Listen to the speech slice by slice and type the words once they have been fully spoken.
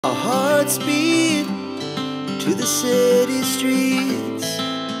Our hearts beat to the city streets.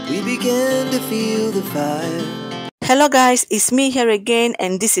 We began to feel the fire. Hello guys, it's me here again,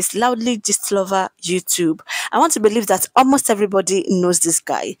 and this is Loudly Gist Lover YouTube. I want to believe that almost everybody knows this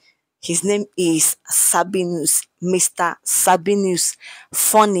guy. His name is Sabinus, Mr. Sabinus,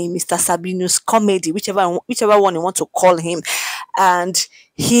 funny, Mr. Sabinus, comedy, whichever one you want to call him. And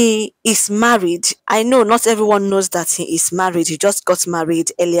he is married. I know not everyone knows that he is married. He just got married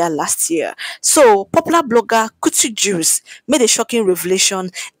earlier last year. So, popular blogger Cutie Juls made a shocking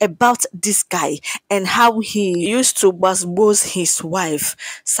revelation about this guy and how he used to buzz his wife.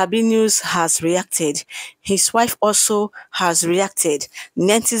 Sabinus has reacted. His wife also has reacted.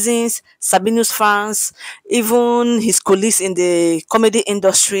 Netizens, Sabinus fans, even his colleagues in the comedy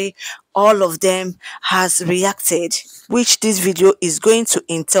industry, all of them has reacted, which this video is going to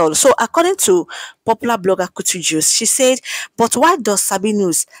entail. So according to popular blogger Cutie Juls, she said, but why does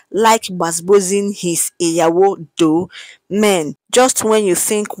Sabinus like buzzing his iyawo though? Men, just when you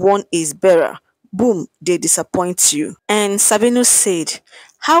think one is better, boom, they disappoint you. And Sabinus said,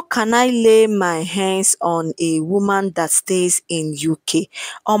 how can I lay my hands on a woman that stays in UK?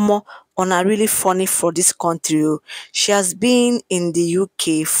 Omo, Ona really funny for this country. She has been in the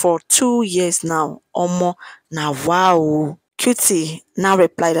UK for 2 years now. Omo, now wow. Cutie now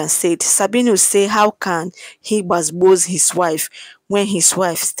replied and said, Sabinus say how can he buzz his wife when his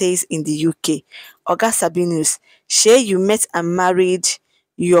wife stays in the UK? Oga Sabinus, shey you met and married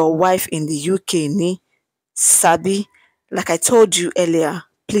your wife in the UK, ni? Sabi, like I told you earlier,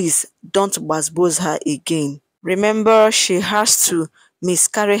 please don't buzz her again. Remember, she has to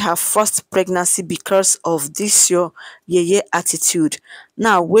miscarry her first pregnancy because of this your yeye attitude.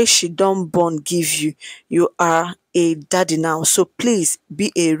 Now wey she don born give you, you are a daddy now, so please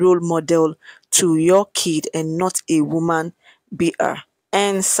be a role model to your kid and not a woman beater.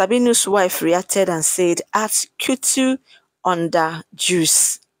 And Sabinus' wife reacted and said, at Cutie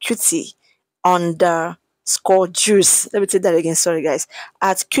Juls, Cutie Juls. Let me take that again, sorry guys.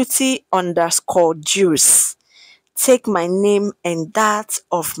 At Cutie Juls. Take my name and that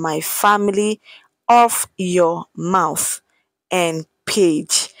of my family off your mouth and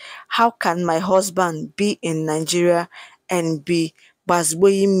page. How can my husband be in Nigeria and be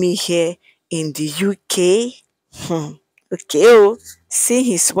buzzing me here in the UK? Okay, oh, see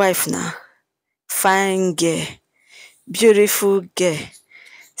his wife now. Fine girl, beautiful girl,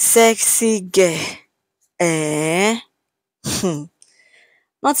 sexy girl.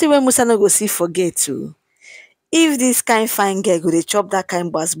 Nothing wey Musa no go see forget too. If this kind fine girl go dey chop that kind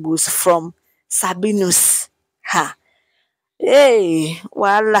buzz from Sabinus, ha, hey,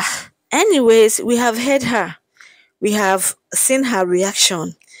 voila. Anyways, we have heard her. We have seen her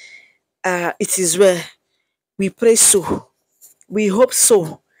reaction. It is well. We pray so. We hope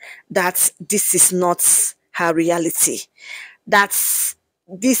so that this is not her reality. That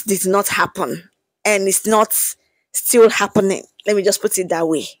this did not happen and it's not still happening. Let me just put it that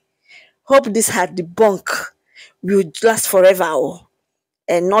way. Hope this had debunk will last forever,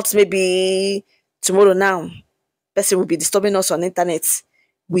 and not maybe tomorrow now. Person will be disturbing us on internet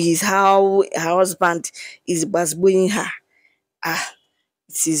with how her husband is buzzing her.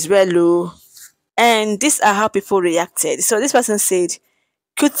 It is well. And these are how people reacted. So this person said,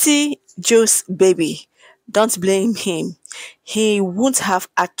 Cutie Juls baby, don't blame him. He wouldn't have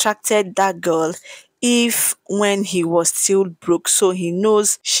attracted that girl if when he was still broke, so he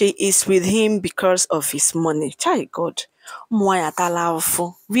knows she is with him because of his money. Child God,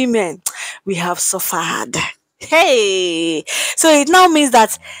 women, we have suffered. Hey, so it now means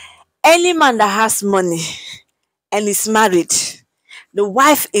that any man that has money and is married, the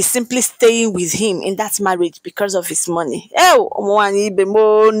wife is simply staying with him in that marriage because of his money. Hey,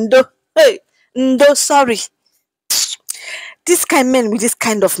 sorry. This kind of men with this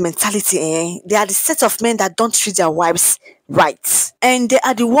kind of mentality, they are the set of men that don't treat their wives right. And they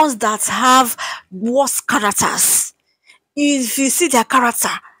are the ones that have worse characters. If you see their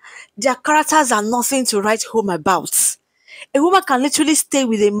characters are nothing to write home about. A woman can literally stay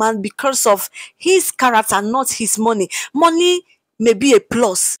with a man because of his character, not his money. Money may be a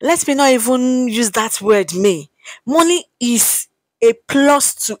plus. Let me not even use that word may. Money is a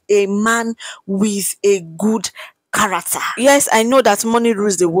plus to a man with a good character. Yes, I know that money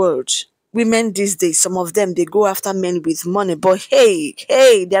rules the world. Women these days, some of them, they go after men with money. But hey,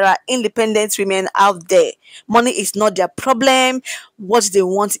 there are independent women out there. Money is not their problem. What they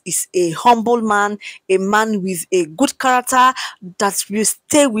want is a humble man, a man with a good character that will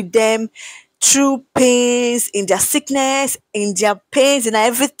stay with them through pains, in their sickness, in their pains, in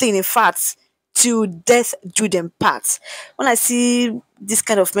everything. In fact, till death do them part. When I see this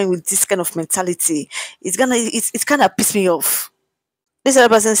kind of men with this kind of mentality, it's kind of piss me off. This other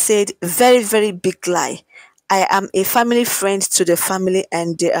person said, very, very big lie. I am a family friend to the family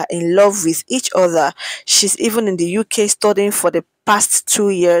and they are in love with each other. She's even in the UK studying for the past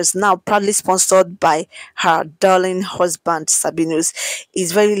 2 years now, proudly sponsored by her darling husband, Sabinus.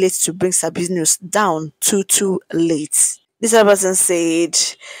 It's very late to bring Sabinus down, too late. This other person said,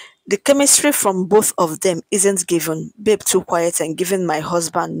 the chemistry from both of them isn't given. Babe too quiet and giving my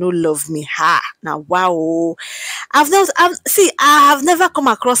husband no love me. Ha! Now wow. I have never come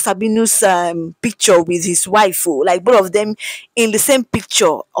across Sabinus picture with his wife, oh, like both of them in the same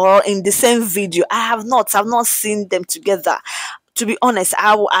picture or in the same video. I've not seen them together. To be honest,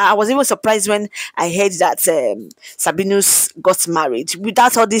 I was even surprised when I heard that Sabinus got married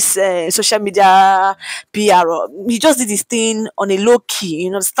without all this social media PR. He just did his thing on a low key,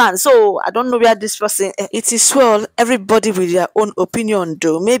 you understand? So I don't know where this person. It is well, everybody with their own opinion,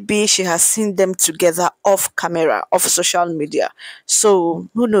 though. Maybe she has seen them together off camera, off social media. So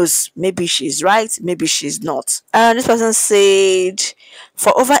who knows? Maybe she's right, maybe she's not. And this person said,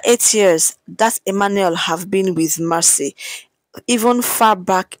 for over 8 years, that Emmanuel have been with Mercy. Even far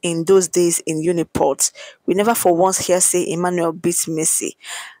back in those days in Uniport, we never for once hear say Emmanuel beats Messi.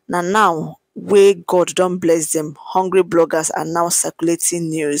 Now, where God don't bless them, hungry bloggers are now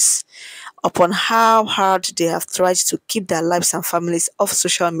circulating news upon how hard they have tried to keep their lives and families off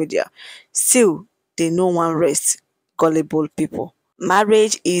social media. Still, they no one rest. Gullible people.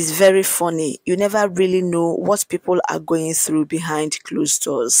 Marriage is very funny. You never really know what people are going through behind closed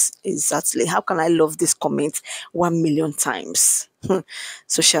doors. Exactly. How can I love this comment 1 million times?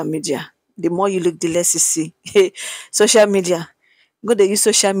 Social media. The more you look, the less you see. Social media. Go dey use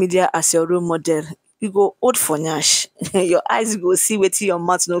social media as your role model. You go old for nyash. Your eyes go see wetin your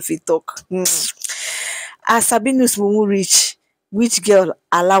mouth no fit talk. As Sabinus mumu reach, which girl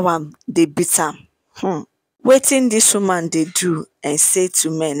allow am dey beat am? Wetin dis woman dey do and say to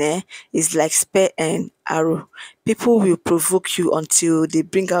men is like spear and arrow. People will provoke you until they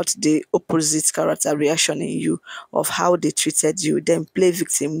bring out the opposite character reaction in you of how they treated you, then play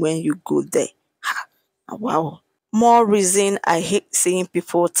victim when you go there. Wow. More reason I hate seeing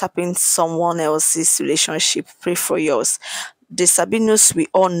people tapping someone else's relationship. Pray for yours. The Sabinus we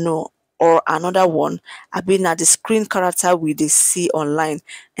all know or another one have been at the screen character we dey see online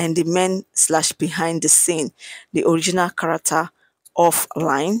and the men slash behind the scene, the original character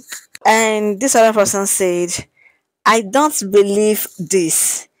offline. And this other person said, I don't believe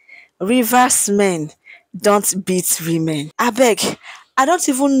this. Reverse men don't beat women. Abeg, I don't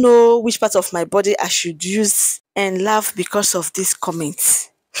even know which part of my body I should use and laugh because of this comment.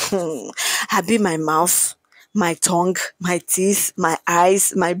 Abi my mouth, my tongue, my teeth, my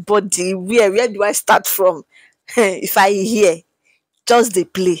eyes, my body. Where do I start from? If I hear, just they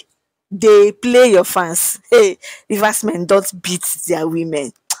play. They play your fans. Hey, reverse men don't beat their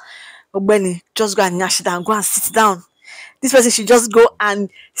women. Ogbeni, just go and nash down, go and sit down. This person should just go and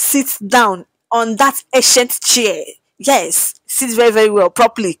sit down on that ancient chair. Yes, sit very, very well,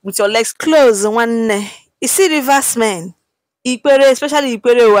 properly, with your legs closed. You see reverse men. Ikwere, especially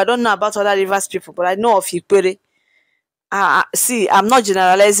Ikwere. I don't know about other reverse people, but I know of Ikwere. See, I'm not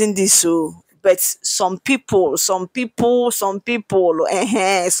generalizing this, so but some people, some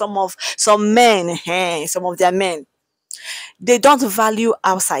men, some of their men, they don't value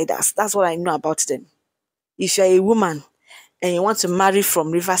outsiders. That's what I know about them. If you're a woman and you want to marry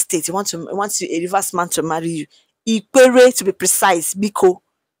from River State, you want a reverse man to marry you, Ikwere to be precise, Biko.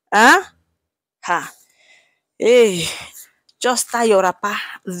 Huh? Ha. Hey, just tie your wrapper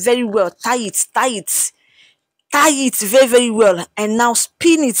very well. Tie it very, very well. And now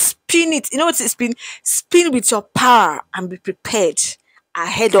spin it. You know what is spin? Spin with your power and be prepared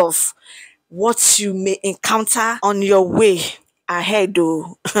ahead of what you may encounter on your way ahead,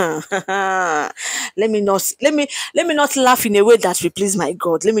 though. let me not laugh in a way that will please my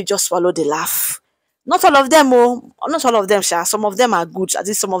God. Let me just swallow the laugh. Not all of them, not all of them, sha. Some of them are good. At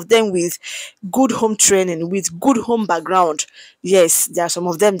least some of them with good home training, with good home background. Yes, there are some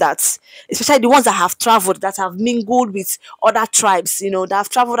of them that, especially the ones that have traveled, that have mingled with other tribes, that have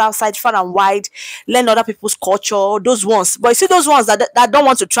traveled outside far and wide, learn other people's culture, those ones. But you see those ones that don't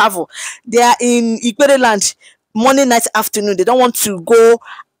want to travel, they are in Ikwere land, morning, night, afternoon. They don't want to go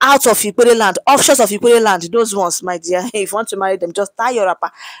out of Ikwere land, offshores of Ikwere land. Those ones, my dear, if you want to marry them, just tie your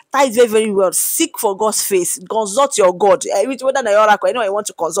wrapper, tie it very, very well. Seek for God's face, consult your God. Whether na your oracle, you want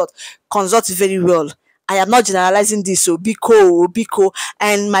to consult very well I am not generalizing this, so biko,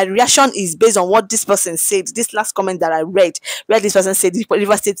 and my reaction is based on what this person said. This last comment that I read, where this person said the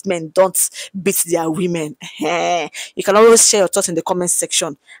River State men don't beat their women. You can always share your thoughts in the comment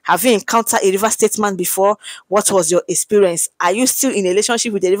section. Have you encountered a River State man before? What was your experience? Are you still in a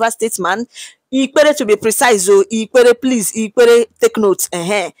relationship with a River State man? Ikpere, to be precise, Ikpere, please, Ikpere, take notes.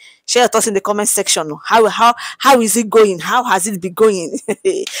 Share your thoughts in the comment section. How is it going? How has it been going?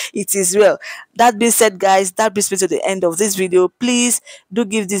 It is well. That being said, guys, that brings me to the end of this video. Please do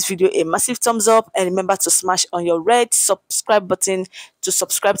give this video a massive thumbs up, and remember to smash on your red subscribe button to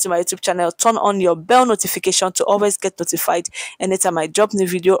subscribe to my YouTube channel. Turn on your bell notification to always get notified anytime I drop new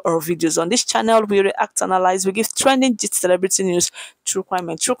video or videos on this channel. We react, analyze, we give trending celebrity news, true crime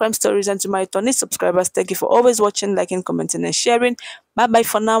and true crime stories. And to my returning subscribers, thank you for always watching, liking, commenting and sharing. Bye bye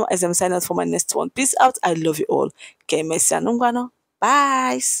for now, as I'm signing out for my next one. Peace out. I love you all.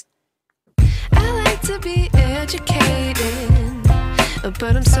 Bye. I like to be educated,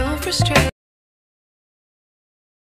 but I'm so frustrated.